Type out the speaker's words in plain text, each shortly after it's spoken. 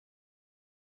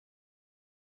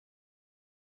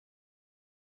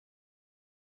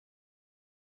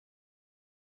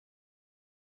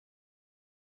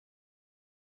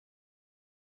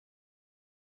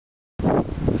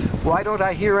Why don't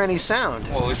I hear any sound?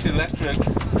 Well, it's electric.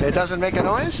 It doesn't make a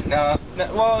noise? No,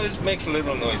 well, it makes a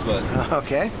little noise, but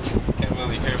Okay. can't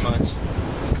really hear much.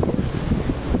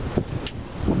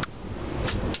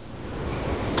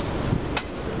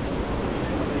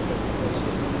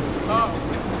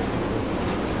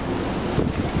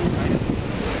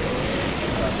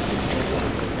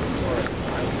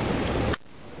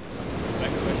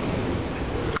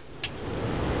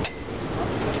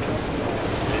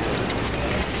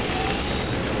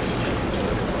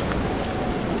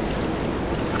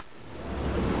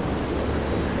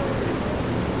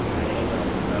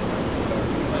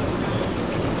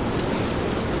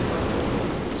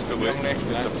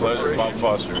 It's a pleasure. Bob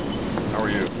Foster. How are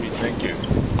you? Thank you.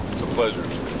 It's a pleasure.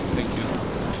 Thank you.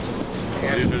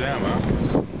 These are them, huh?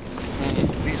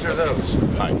 These are those.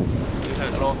 Hi.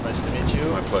 Hello, nice to meet you.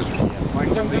 My pleasure.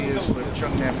 Michael Lee is with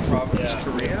Cheongnam Province,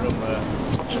 Korea.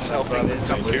 Just helping the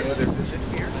company with their visit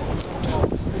here.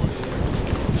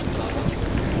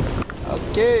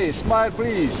 Okay, smile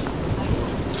please.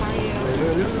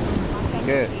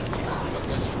 Good.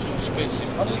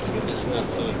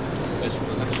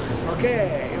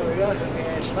 Okay, here we go.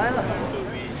 And smile.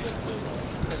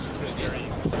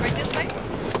 Right this way?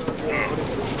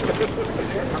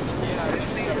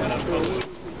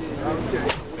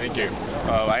 Thank you.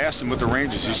 I asked him what the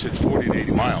range is. He said 40 to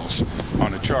 80 miles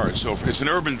on the charge. So it's an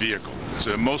urban vehicle.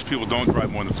 So most people don't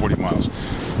drive more than 40 miles.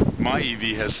 My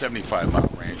EV has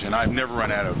 75-mile range, and I've never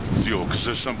run out of fuel because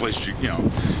there's some place you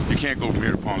can't go from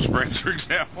here to Palm Springs, for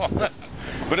example.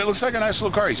 But it looks like a nice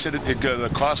little car. He said the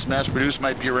cost mass-produced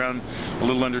might be around a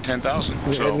little under $10,000.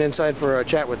 We're heading inside for a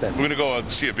chat with them. We're going to go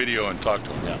see a video and talk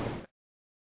to him. Yeah.